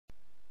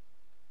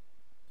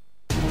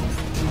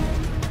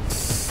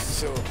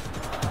So.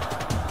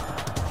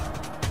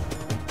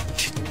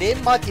 Ich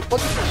nehme mal die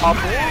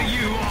Bodenarmor.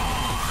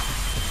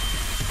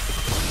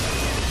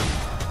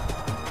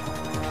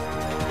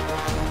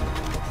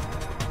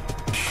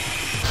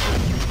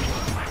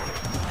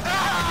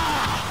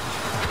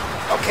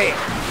 Okay.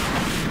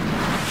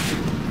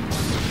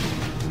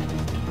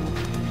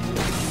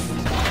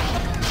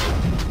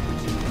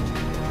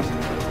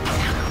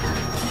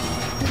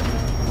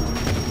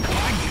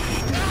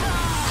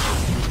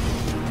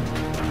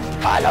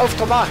 Lauf,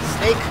 Thomas!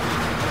 Snake!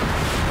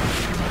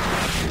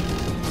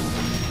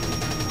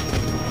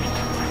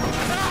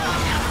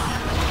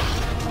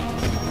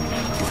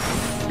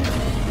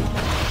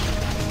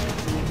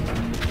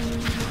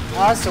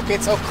 Ja, so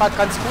geht's auch gerade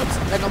ganz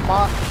gut, wenn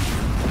nochmal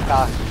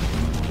da.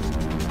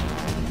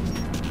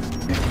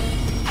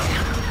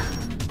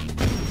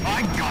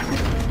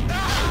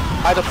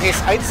 Bei der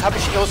PS1 habe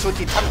ich eher so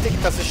die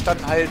Taktik, dass ich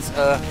dann halt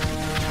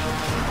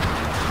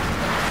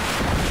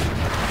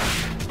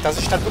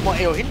immer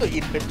eher hinter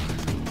ihm bin.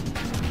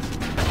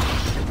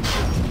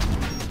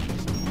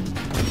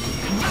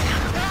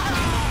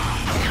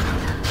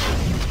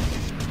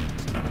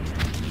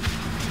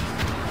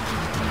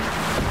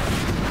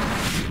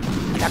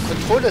 Der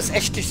Controller ist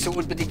echt nicht so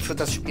unbedingt für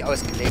das Spiel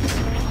ausgelegt.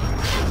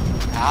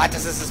 Ja,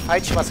 das ist das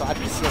Falsche, was so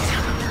anvisiert.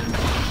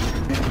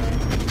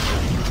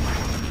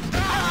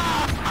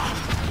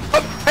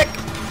 Komm, weg!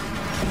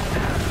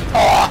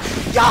 Oh,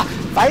 ja,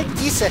 weil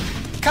diese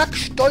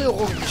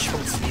Kacksteuerung nicht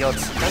funktioniert.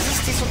 Das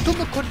ist dieser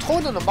dumme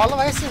Controller.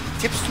 Normalerweise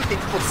tippst du den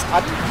kurz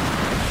an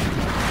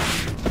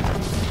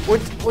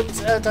und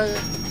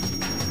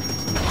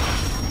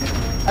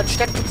dann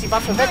steckt die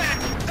Waffe weg.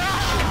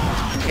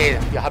 Okay,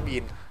 wir haben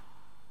ihn.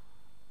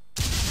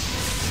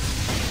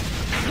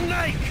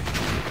 Snake!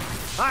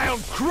 I'll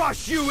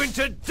crush you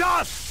into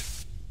dust!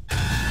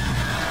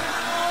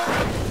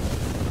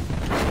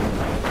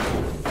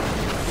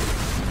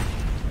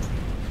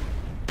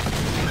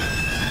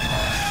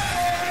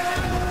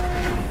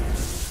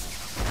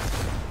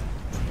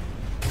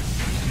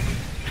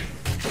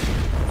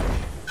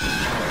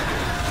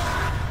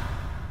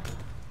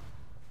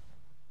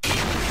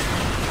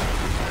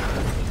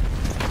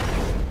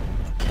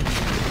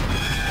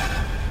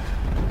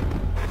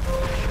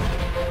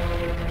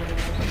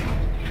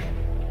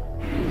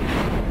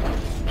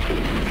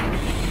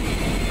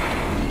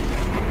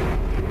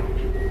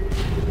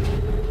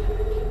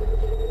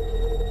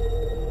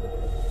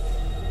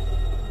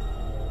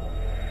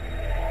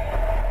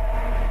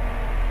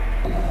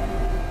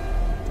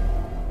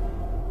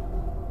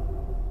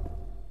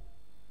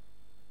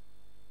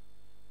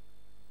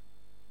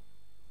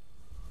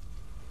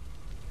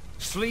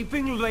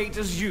 Sleeping late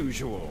as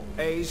usual,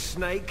 eh,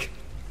 Snake?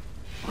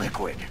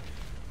 Liquid,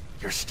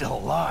 you're still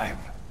alive.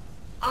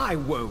 I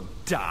won't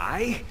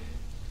die,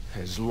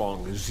 as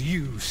long as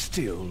you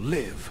still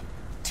live.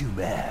 Too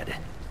bad.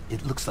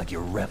 It looks like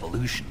your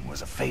revolution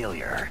was a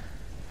failure.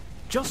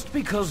 Just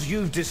because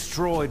you've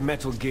destroyed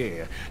Metal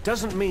Gear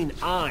doesn't mean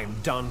I'm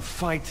done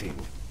fighting.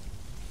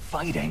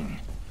 Fighting?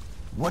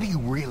 What are you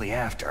really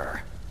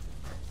after?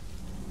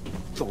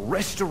 The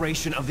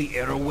restoration of the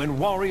era when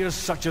warriors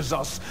such as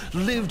us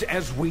lived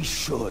as we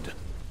should.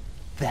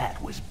 That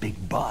was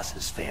Big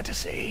Boss's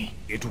fantasy.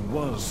 It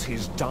was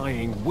his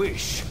dying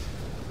wish.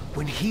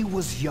 When he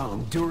was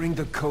young during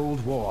the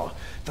Cold War,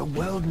 the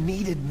world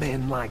needed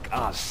men like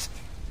us.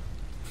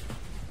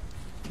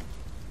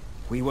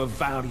 We were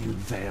valued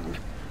then.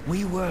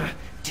 We were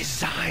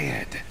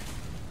desired.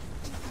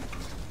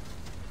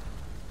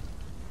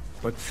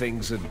 But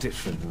things are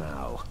different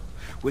now.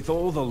 With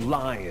all the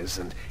liars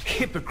and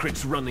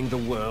hypocrites running the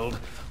world,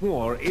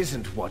 war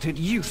isn't what it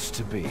used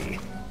to be.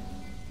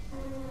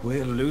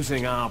 We're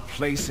losing our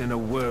place in a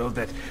world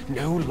that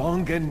no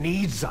longer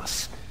needs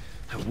us.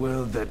 A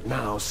world that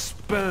now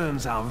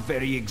spurns our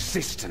very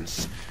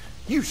existence.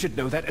 You should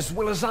know that as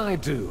well as I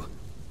do.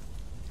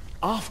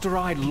 After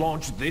I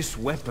launch this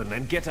weapon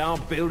and get our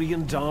 $1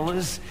 billion,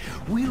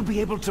 we'll be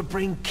able to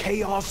bring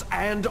chaos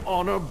and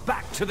honor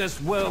back to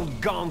this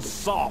world gone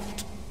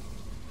soft.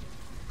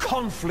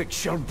 Conflict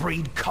shall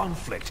breed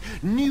conflict,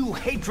 new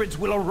hatreds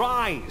will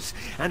arise,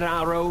 and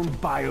our own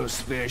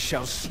biosphere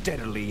shall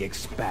steadily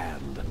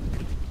expand.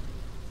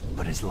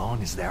 But as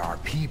long as there are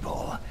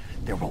people,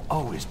 there will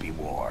always be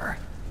war.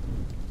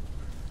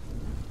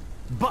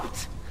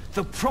 But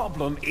the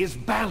problem is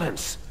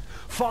balance.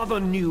 Father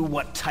knew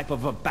what type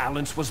of a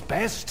balance was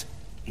best.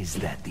 Is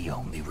that the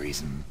only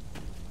reason?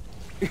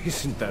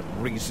 Isn't that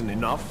reason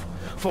enough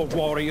for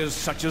warriors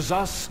such as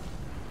us?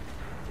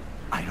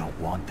 I don't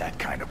want that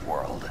kind of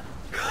world.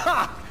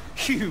 Ha!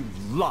 You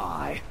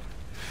lie!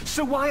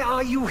 So why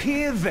are you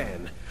here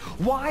then?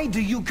 Why do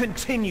you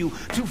continue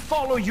to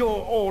follow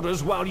your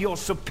orders while your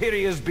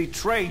superiors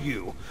betray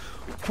you?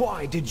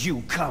 Why did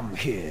you come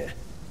here?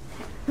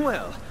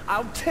 Well,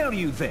 I'll tell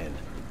you then.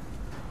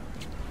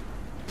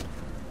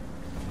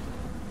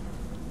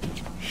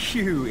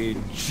 You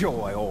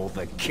enjoy all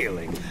the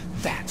killing,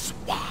 that's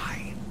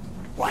why.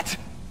 What?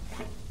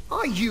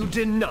 Are you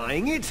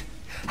denying it?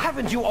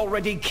 Haven't you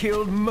already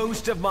killed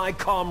most of my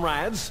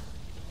comrades?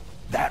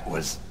 That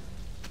was...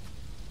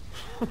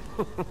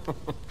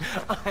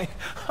 I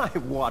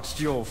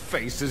watched your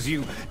face as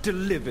you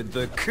delivered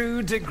the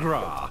coup de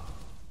grace.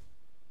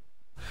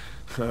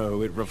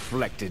 Oh, it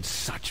reflected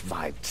such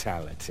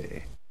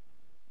vitality.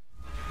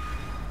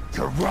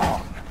 You're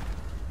wrong.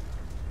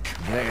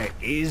 There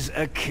is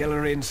a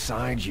killer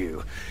inside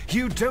you.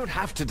 You don't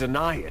have to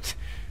deny it.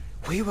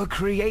 We were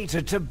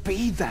created to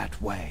be that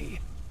way.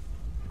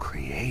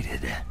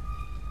 Created?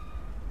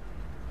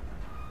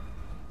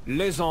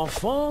 Les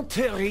enfants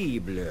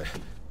terribles.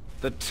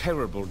 The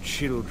terrible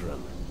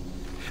children.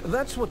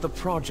 That's what the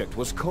project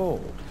was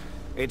called.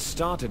 It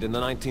started in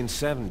the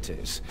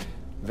 1970s.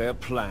 Their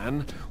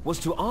plan was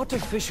to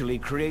artificially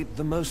create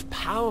the most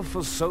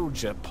powerful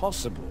soldier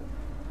possible.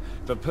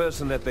 The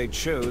person that they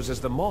chose as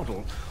the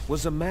model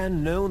was a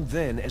man known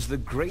then as the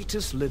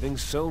greatest living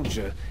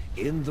soldier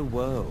in the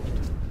world.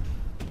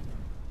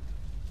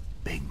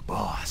 Big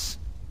boss.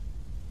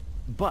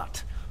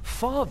 But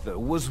Father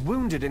was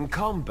wounded in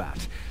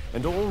combat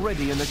and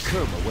already in a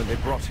coma when they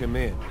brought him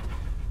in.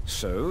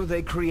 So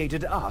they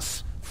created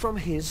us from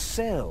his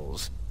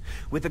cells,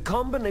 with a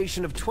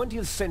combination of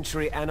 20th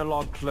century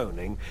analog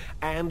cloning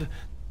and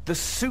the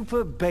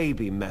super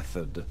baby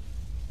method.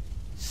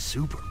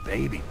 Super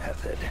baby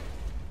method?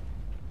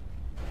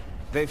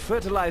 They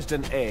fertilized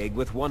an egg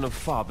with one of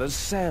Father's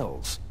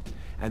cells,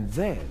 and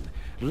then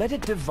let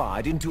it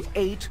divide into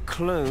 8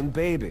 clone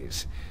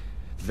babies.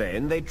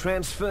 Then they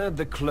transferred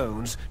the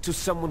clones to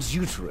someone's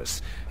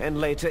uterus, and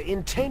later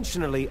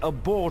intentionally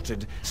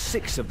aborted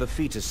 6 of the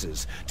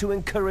fetuses to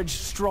encourage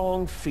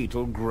strong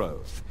fetal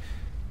growth.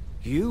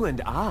 You and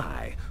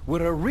I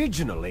were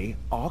originally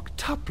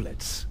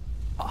octuplets.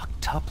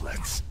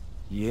 Octuplets?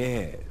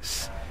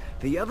 Yes.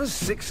 The other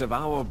 6 of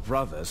our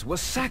brothers were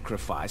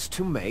sacrificed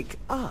to make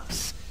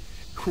us.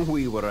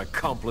 We were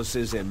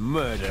accomplices in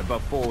murder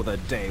before the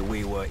day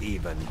we were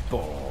even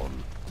born.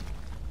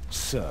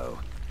 So,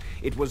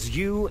 it was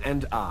you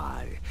and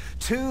I,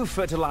 2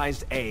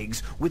 fertilized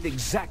eggs with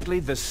exactly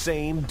the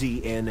same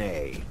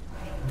DNA.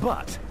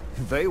 But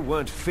they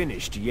weren't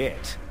finished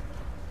yet.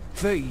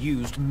 They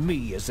used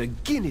me as a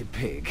guinea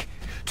pig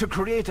to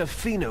create a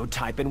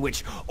phenotype in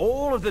which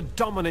all of the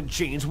dominant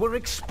genes were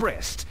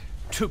expressed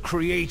to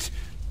create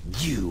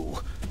you.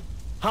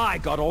 I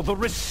got all the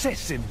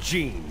recessive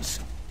genes.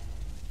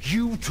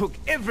 You took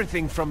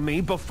everything from me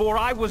before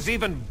I was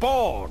even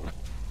born.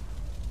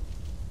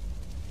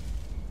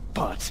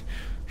 But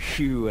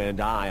you and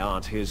I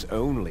aren't his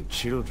only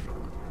children.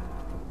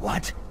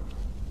 What?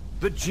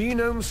 The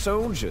Genome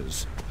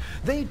Soldiers.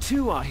 They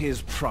too are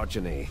his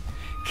progeny,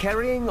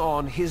 carrying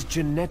on his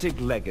genetic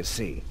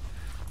legacy.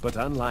 But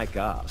unlike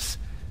us,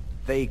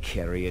 they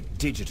carry it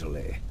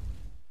digitally.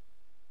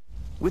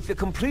 With the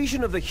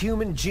completion of the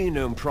Human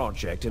Genome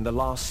Project in the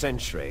last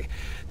century,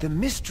 the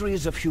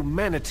mysteries of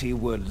humanity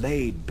were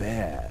laid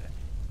bare.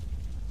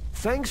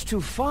 Thanks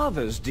to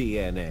Father's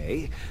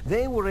DNA,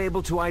 they were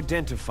able to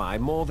identify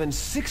more than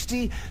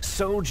 60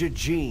 soldier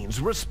genes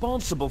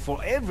responsible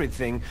for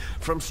everything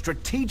from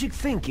strategic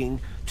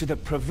thinking to the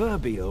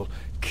proverbial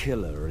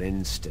killer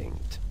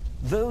instinct.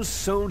 Those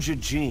soldier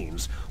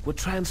genes were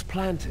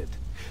transplanted,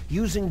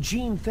 using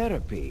gene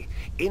therapy,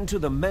 into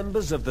the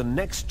members of the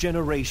next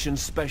generation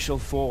special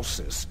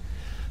forces.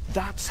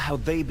 That's how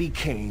they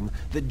became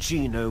the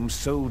Genome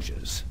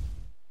Soldiers.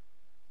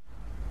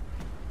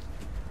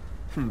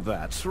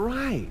 That's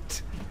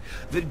right.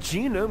 The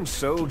Genome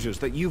Soldiers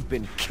that you've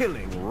been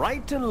killing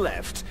right and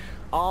left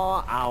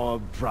are our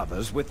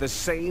brothers with the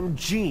same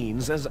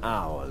genes as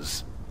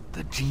ours.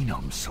 The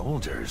Genome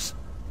Soldiers?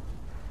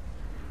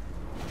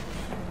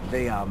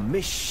 They are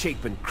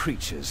misshapen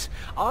creatures,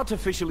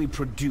 artificially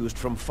produced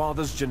from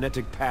Father's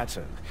genetic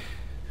pattern.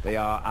 They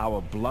are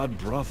our blood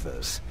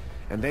brothers,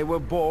 and they were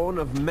born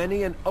of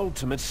many an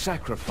ultimate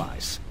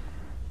sacrifice.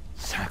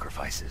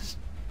 Sacrifices?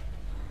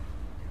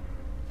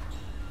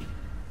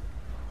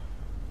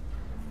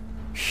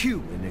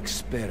 Human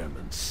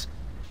experiments.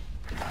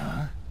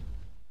 Huh?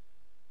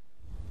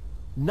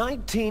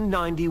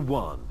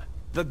 1991,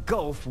 the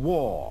Gulf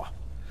War.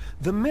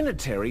 The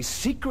military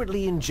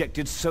secretly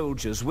injected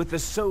soldiers with the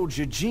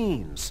soldier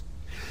genes.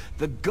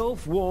 The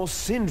Gulf War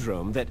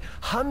syndrome that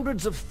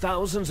hundreds of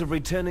thousands of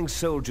returning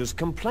soldiers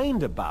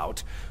complained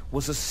about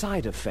was a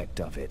side effect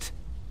of it.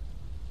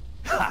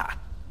 Ha!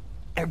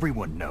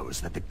 Everyone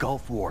knows that the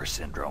Gulf War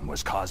syndrome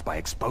was caused by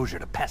exposure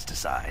to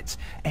pesticides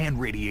and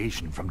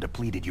radiation from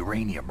depleted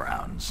uranium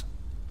rounds.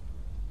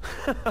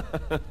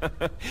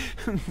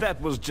 That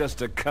was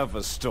just a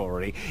cover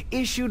story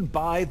issued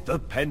by the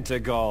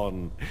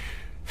Pentagon.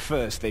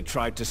 First, they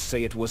tried to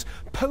say it was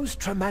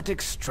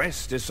post-traumatic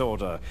stress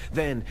disorder,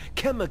 then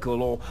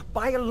chemical or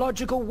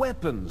biological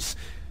weapons.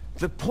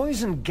 The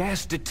poison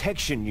gas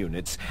detection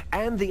units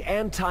and the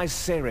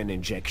anti-sarin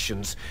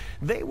injections,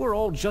 they were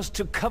all just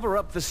to cover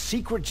up the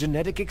secret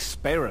genetic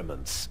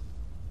experiments.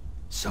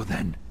 So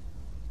then,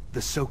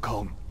 the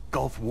so-called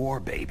Gulf War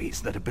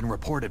babies that have been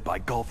reported by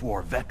Gulf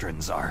War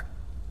veterans are...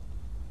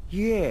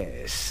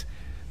 Yes,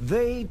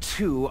 they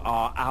too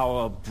are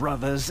our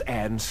brothers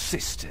and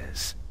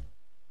sisters.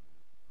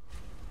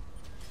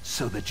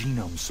 So the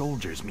genome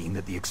soldiers mean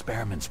that the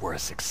experiments were a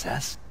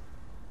success?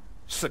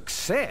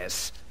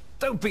 Success?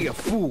 Don't be a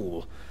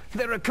fool.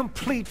 They're a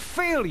complete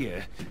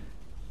failure.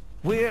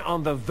 We're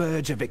on the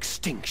verge of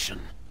extinction.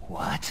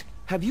 What?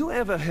 Have you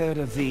ever heard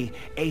of the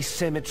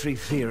asymmetry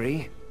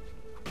theory?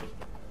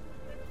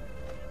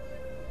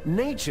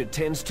 Nature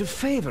tends to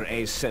favor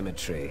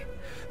asymmetry.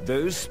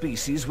 Those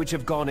species which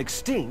have gone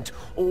extinct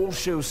all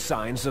show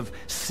signs of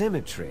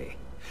symmetry.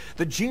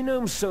 The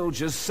genome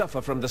soldiers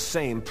suffer from the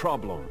same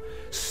problem,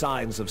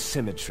 signs of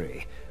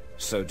symmetry.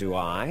 So do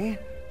I,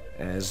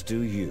 as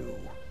do you.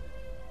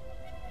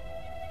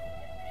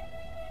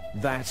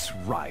 That's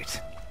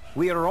right.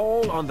 We are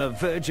all on the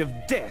verge of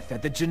death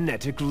at the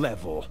genetic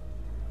level.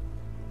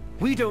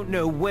 We don't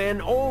know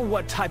when or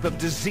what type of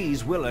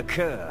disease will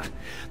occur.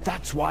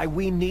 That's why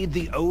we need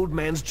the old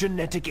man's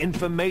genetic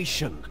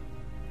information.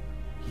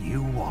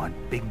 You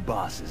want Big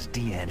Boss's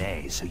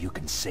DNA so you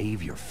can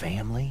save your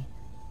family?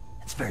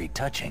 It's very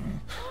touching.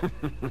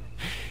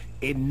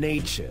 In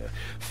nature,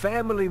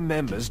 family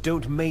members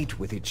don't mate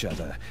with each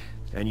other,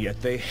 and yet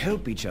they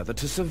help each other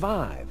to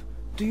survive.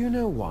 Do you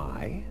know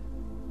why?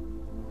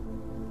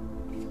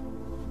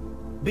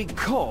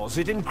 Because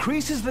it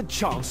increases the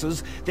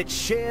chances that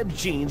shared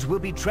genes will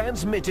be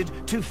transmitted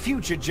to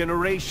future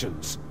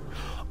generations.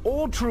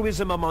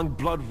 Altruism among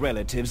blood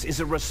relatives is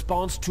a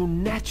response to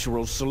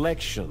natural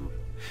selection.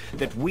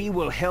 That we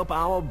will help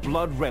our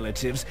blood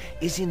relatives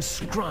is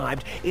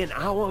inscribed in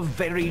our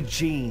very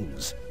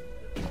genes.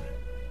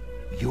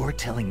 You're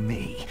telling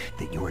me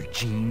that your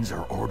genes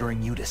are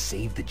ordering you to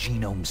save the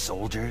genome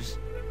soldiers?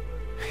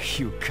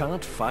 You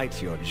can't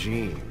fight your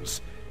genes.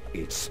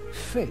 It's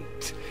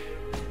fate.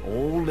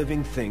 All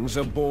living things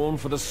are born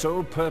for the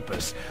sole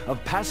purpose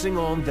of passing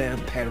on their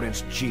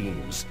parents'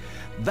 genes.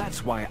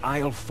 That's why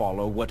I'll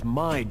follow what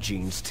my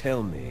genes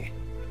tell me.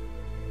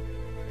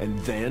 And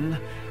then,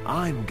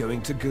 I'm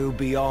going to go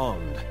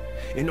beyond,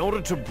 in order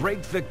to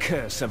break the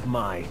curse of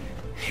my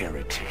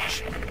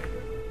heritage.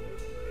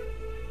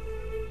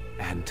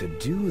 And to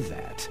do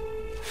that,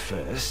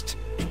 first,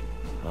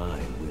 I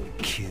will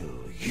kill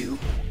you.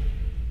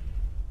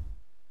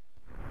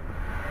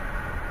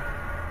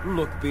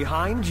 Look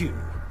behind you.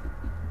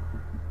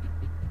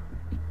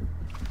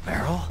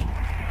 Meryl?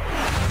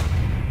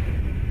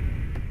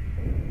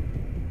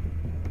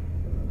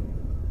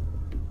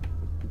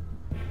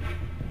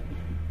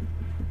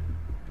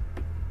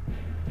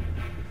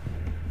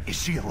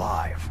 Is she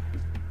alive?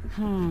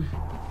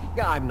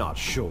 I'm not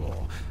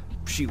sure.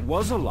 She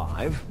was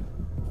alive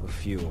a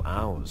few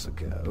hours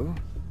ago.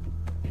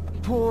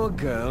 Poor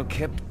girl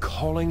kept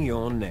calling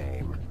your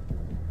name.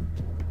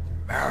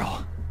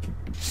 Meryl?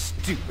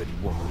 Stupid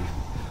woman.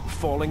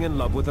 Falling in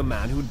love with a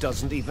man who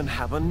doesn't even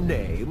have a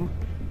name?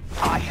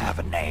 I have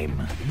a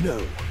name.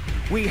 No.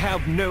 We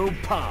have no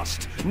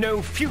past,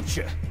 no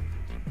future.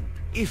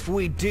 If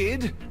we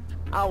did,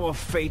 our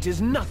fate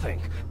is nothing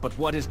but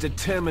what is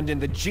determined in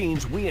the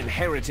genes we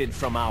inherited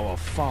from our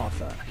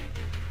father.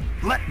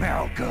 Let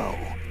Meryl go.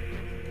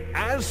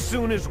 As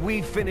soon as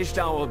we finished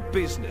our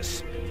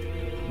business,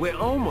 we're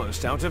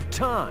almost out of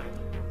time.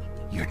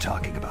 You're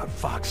talking about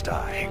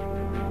Foxdie.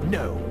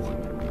 No.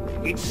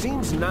 It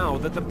seems now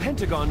that the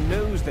Pentagon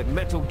knows that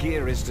Metal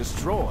Gear is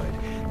destroyed.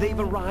 They've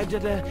arrived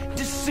at a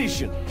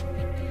decision.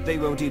 They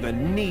won't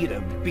even need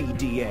a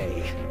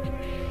BDA.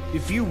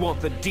 If you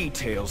want the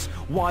details,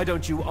 why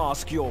don't you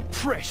ask your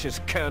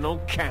precious Colonel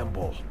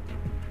Campbell?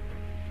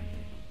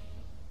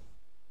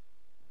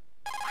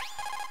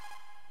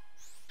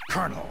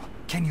 Colonel,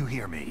 can you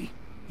hear me?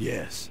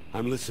 Yes,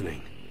 I'm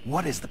listening.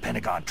 What is the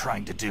Pentagon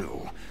trying to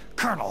do?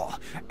 Colonel,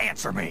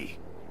 answer me!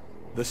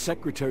 The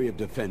Secretary of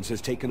Defense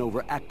has taken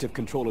over active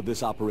control of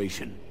this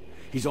operation.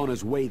 He's on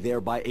his way there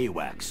by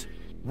AWACS.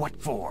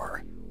 What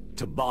for?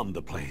 To bomb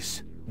the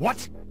place.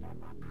 What?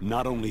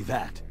 Not only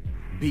that,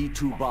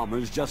 B-2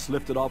 bombers just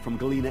lifted off from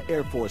Galena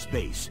Air Force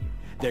Base.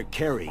 They're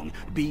carrying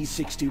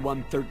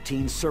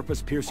B-6113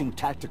 surface-piercing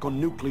tactical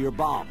nuclear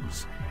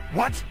bombs.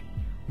 What?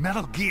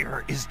 Metal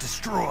Gear is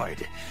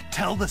destroyed.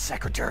 Tell the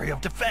Secretary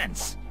of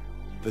Defense.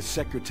 The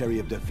Secretary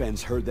of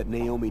Defense heard that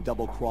Naomi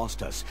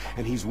double-crossed us,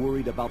 and he's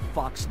worried about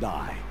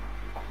Foxdie.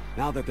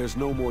 Now that there's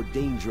no more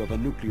danger of a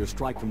nuclear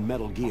strike from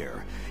Metal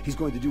Gear, he's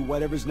going to do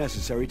whatever's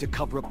necessary to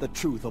cover up the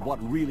truth of what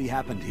really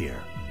happened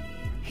here.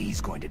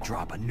 He's going to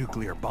drop a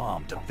nuclear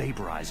bomb to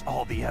vaporize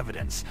all the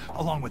evidence,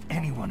 along with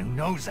anyone who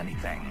knows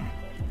anything.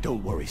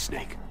 Don't worry,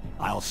 Snake.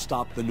 I'll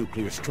stop the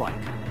nuclear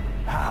strike.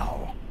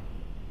 How?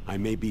 I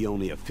may be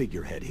only a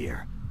figurehead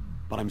here,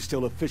 but I'm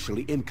still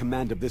officially in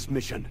command of this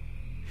mission.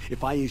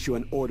 If I issue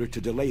an order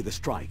to delay the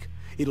strike,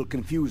 it'll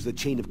confuse the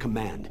chain of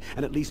command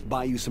and at least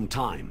buy you some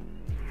time.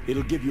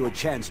 It'll give you a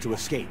chance to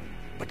escape.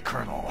 But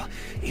Colonel,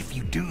 if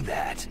you do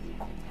that...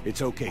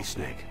 It's okay,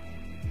 Snake.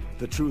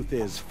 The truth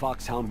is,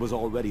 Foxhound was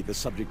already the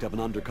subject of an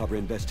undercover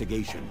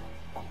investigation.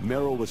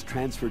 Merrill was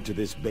transferred to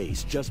this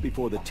base just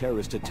before the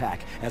terrorist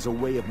attack as a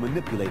way of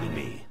manipulating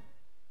me.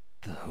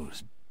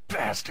 Those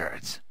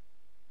bastards!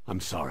 I'm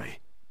sorry.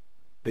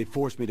 They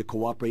forced me to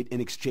cooperate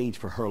in exchange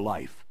for her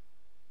life.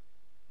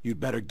 You'd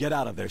better get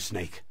out of there,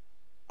 Snake.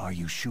 Are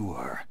you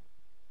sure?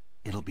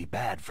 It'll be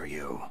bad for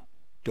you.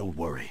 Don't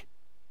worry.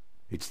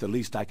 It's the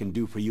least I can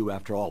do for you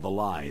after all the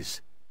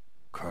lies.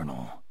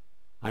 Colonel.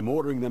 I'm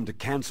ordering them to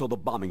cancel the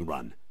bombing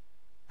run.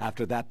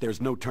 After that, there's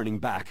no turning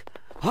back.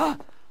 Huh?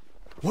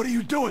 What are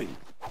you doing?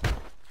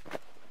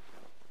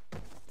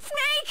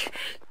 Snake!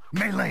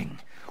 Mei Ling,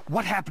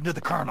 what happened to the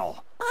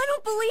Colonel? I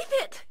don't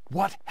believe it!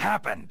 What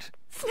happened?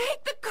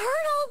 Snake, the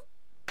Colonel!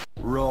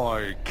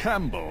 Roy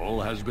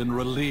Campbell has been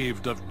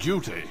relieved of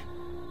duty.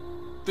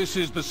 This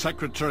is the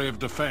Secretary of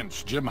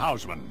Defense, Jim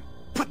Houseman.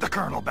 Put the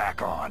Colonel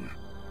back on.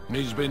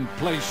 He's been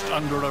placed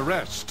under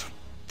arrest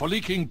for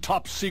leaking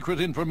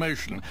top-secret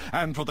information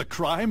and for the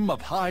crime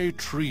of high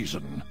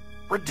treason.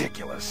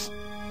 Ridiculous.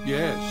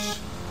 Yes,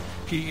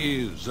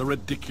 he is a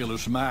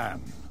ridiculous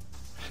man.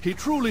 He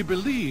truly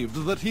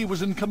believed that he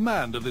was in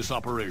command of this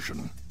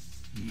operation.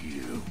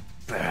 You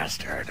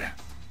bastard.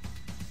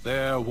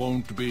 There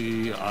won't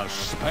be a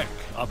speck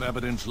of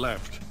evidence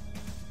left.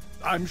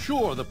 I'm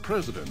sure the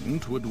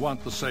President would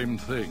want the same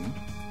thing.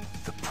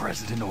 The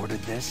President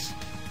ordered this?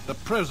 The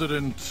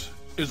President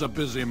is a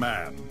busy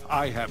man.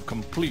 I have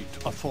complete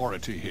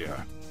authority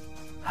here.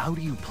 How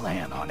do you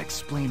plan on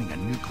explaining a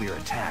nuclear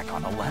attack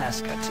on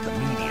Alaska to the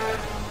media?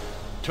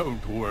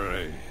 Don't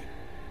worry.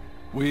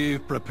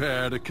 We've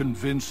prepared a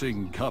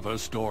convincing cover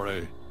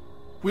story.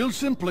 We'll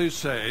simply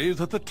say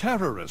that the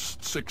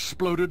terrorists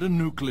exploded a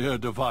nuclear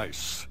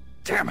device.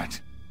 Damn it!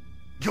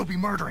 You'll be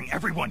murdering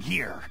everyone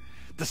here.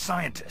 The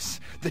scientists,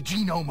 the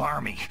Genome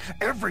Army,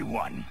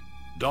 everyone.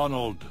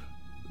 Donald,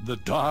 the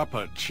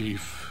DARPA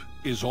chief,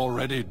 is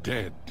already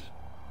dead.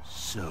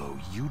 So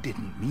you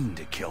didn't mean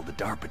to kill the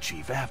DARPA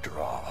chief after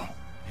all.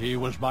 He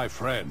was my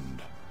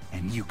friend.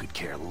 And you could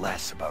care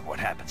less about what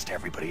happens to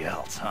everybody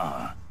else,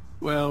 huh?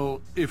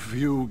 Well, if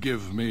you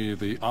give me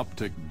the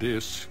optic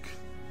disc,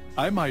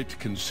 I might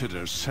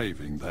consider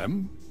saving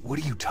them. What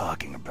are you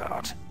talking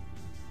about?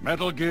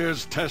 Metal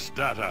Gear's test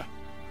data.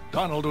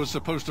 Donald was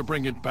supposed to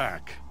bring it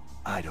back.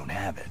 I don't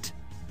have it.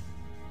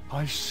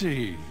 I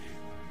see.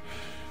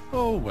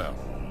 Oh well,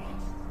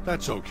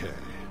 that's okay.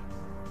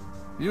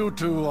 You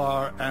two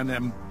are an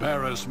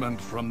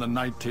embarrassment from the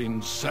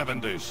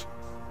 1970s.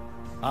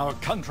 Our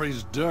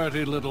country's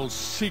dirty little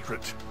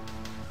secret.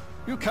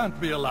 You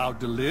can't be allowed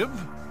to live.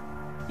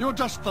 You're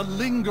just the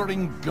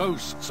lingering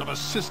ghosts of a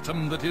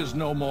system that is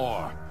no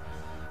more.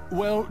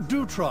 Well,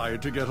 do try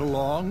to get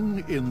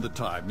along in the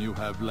time you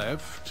have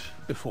left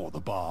before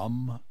the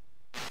bomb.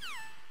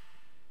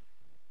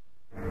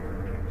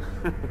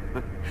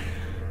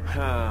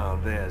 Oh,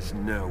 there's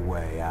no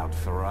way out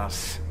for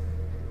us.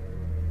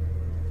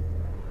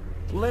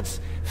 Let's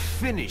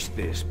finish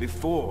this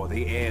before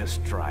the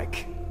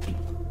airstrike.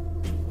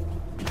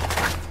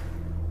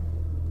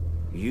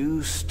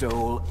 You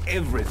stole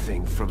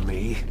everything from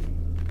me.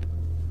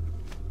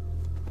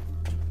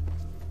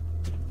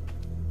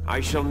 I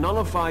shall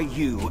nullify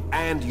you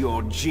and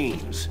your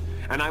genes,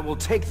 and I will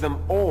take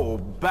them all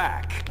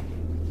back.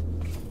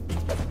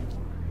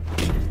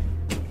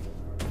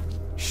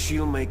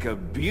 She'll make a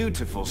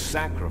beautiful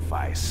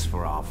sacrifice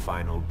for our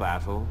final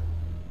battle.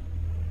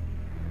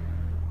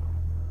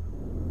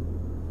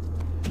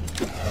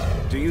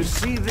 Do you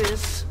see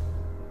this?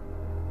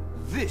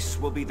 This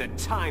will be the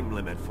time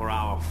limit for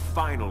our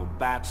final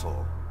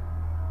battle.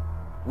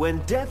 When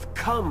death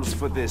comes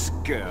for this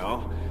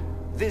girl,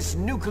 this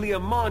nuclear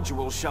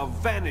module shall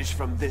vanish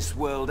from this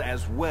world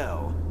as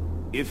well.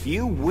 If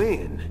you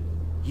win,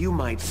 you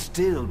might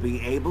still be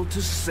able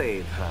to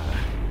save her.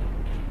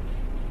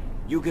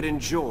 You could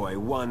enjoy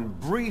one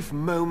brief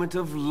moment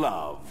of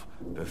love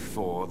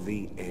before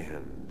the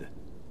end.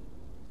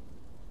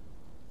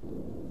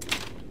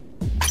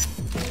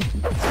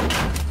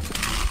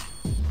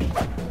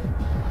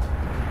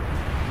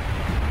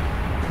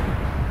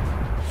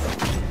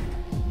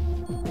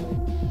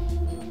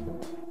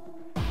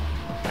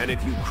 And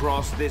if you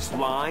cross this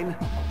line,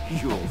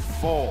 you'll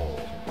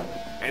fall.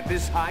 At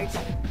this height,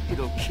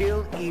 it'll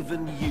kill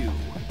even you.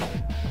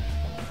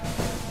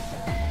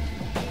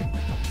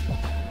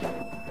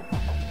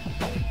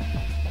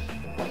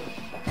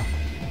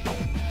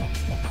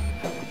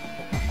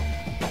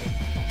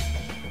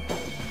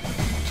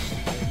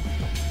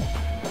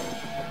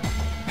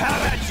 How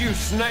about you,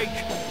 Snake?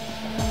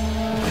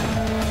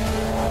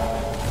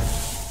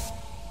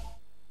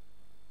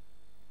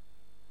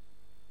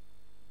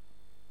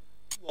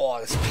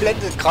 Boah, das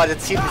blendet gerade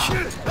ziemlich.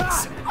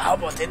 Jetzt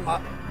haben wir den mal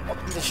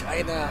ordentlich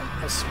eine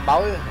aufs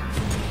Maul.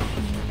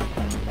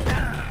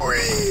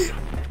 Ui.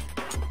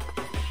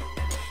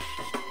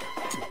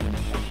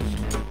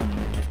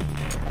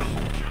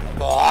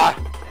 Boah.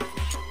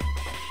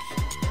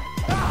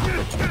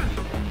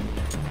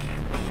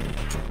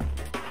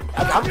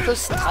 Ja, wir haben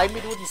bloß 3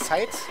 Minuten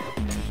Zeit.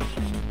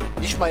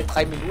 Nicht mal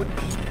 3 Minuten.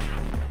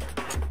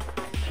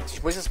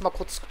 Ich muss jetzt mal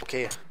kurz...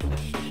 Okay.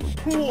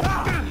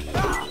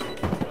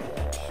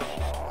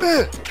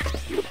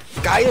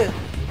 Geil!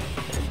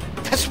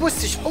 Das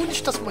wusste ich auch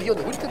nicht, dass wir hier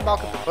eine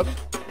Hundemarke bekommen.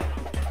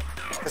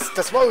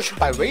 Das war auch schon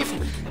bei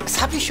Raven. Das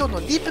habe ich ja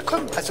noch nie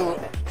bekommen. Also,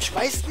 ich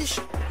weiß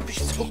nicht, ob ich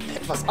jetzt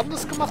irgendetwas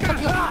anderes gemacht habe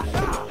hier.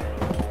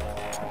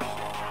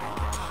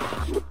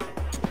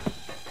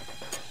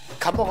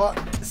 Kamera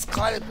ist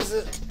gerade ein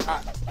bisschen...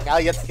 Ja,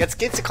 jetzt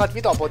geht sie gerade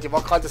wieder, aber die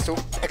war gerade so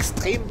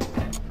extrem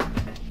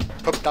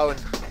top-down.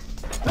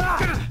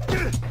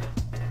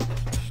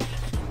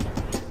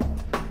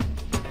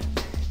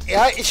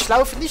 Ja, ich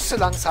laufe nicht so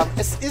langsam.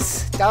 Es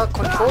ist der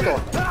Controller.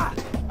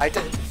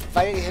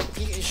 Weil,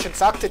 wie ich schon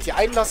sagte, die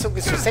Einlassung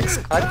ist so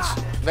sechskant.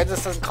 Wenn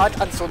es dann gerade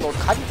an so einer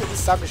Kante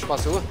ist, sage ich mal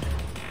so,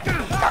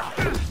 ja,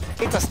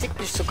 geht das Stick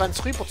nicht so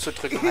ganz rüber zu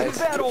drücken. Halt.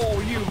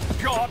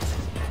 Ja,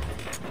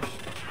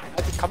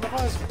 die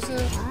Kamera ist ein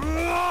bisschen...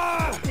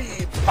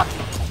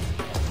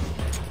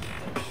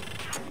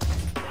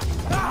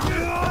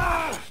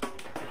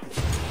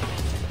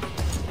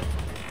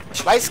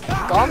 Ich weiß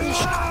gar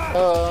nicht,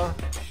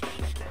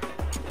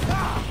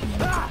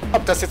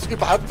 ob das jetzt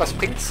überhaupt was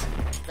bringt,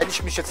 wenn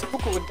ich mich jetzt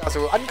gucke und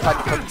also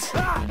angreifen kommt.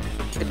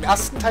 Im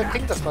ersten Teil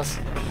bringt das was.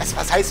 Also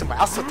was heißt im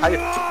ersten Teil?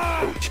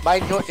 Ich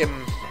meine hier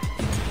im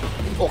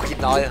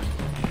Original.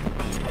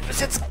 Bis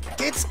jetzt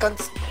geht's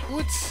ganz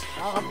gut.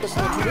 Ja, haben wir so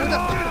eine Minute.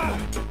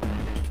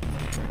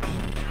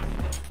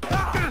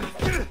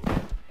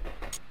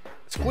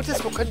 Das Gute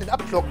ist, wir können den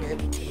abblocken. Im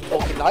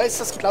Original ist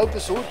das, glaube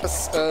ich, so,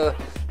 dass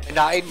wenn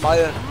er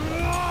einmal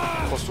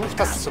versucht,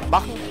 das zu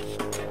machen,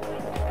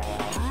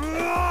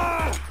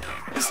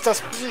 ist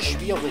das ein bisschen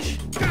schwierig.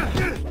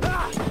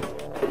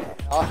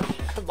 Ja,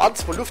 waren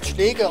zwar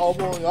Luftschläge,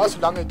 aber ja,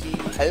 solange die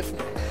helfen.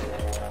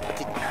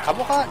 Die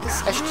Kamera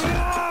ist echt...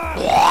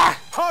 Boah.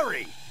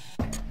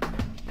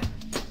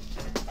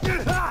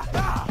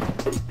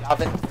 Ja,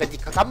 wenn die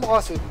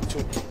Kamera so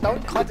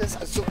down gerade ist,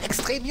 also so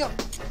extrem hier,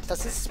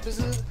 das ist ein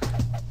bisschen...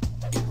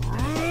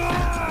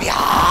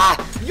 Ja!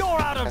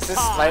 Das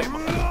ist, weil...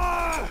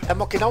 Wenn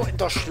man genau in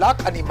der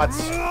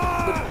Schlaganimation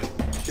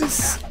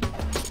ist...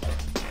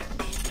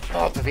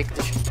 Oh, beweg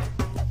dich.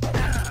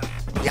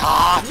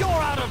 Ja!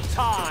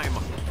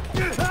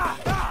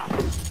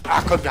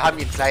 Ach komm, wir haben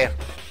ihn gleich.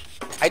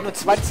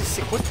 21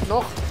 Sekunden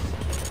noch.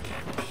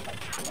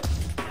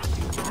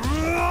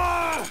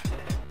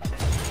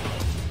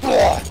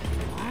 Boah!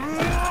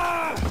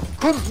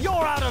 Komm!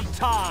 Ja!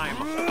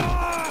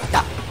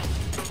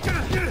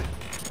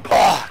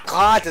 Oh,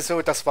 gerade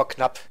so, das war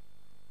knapp.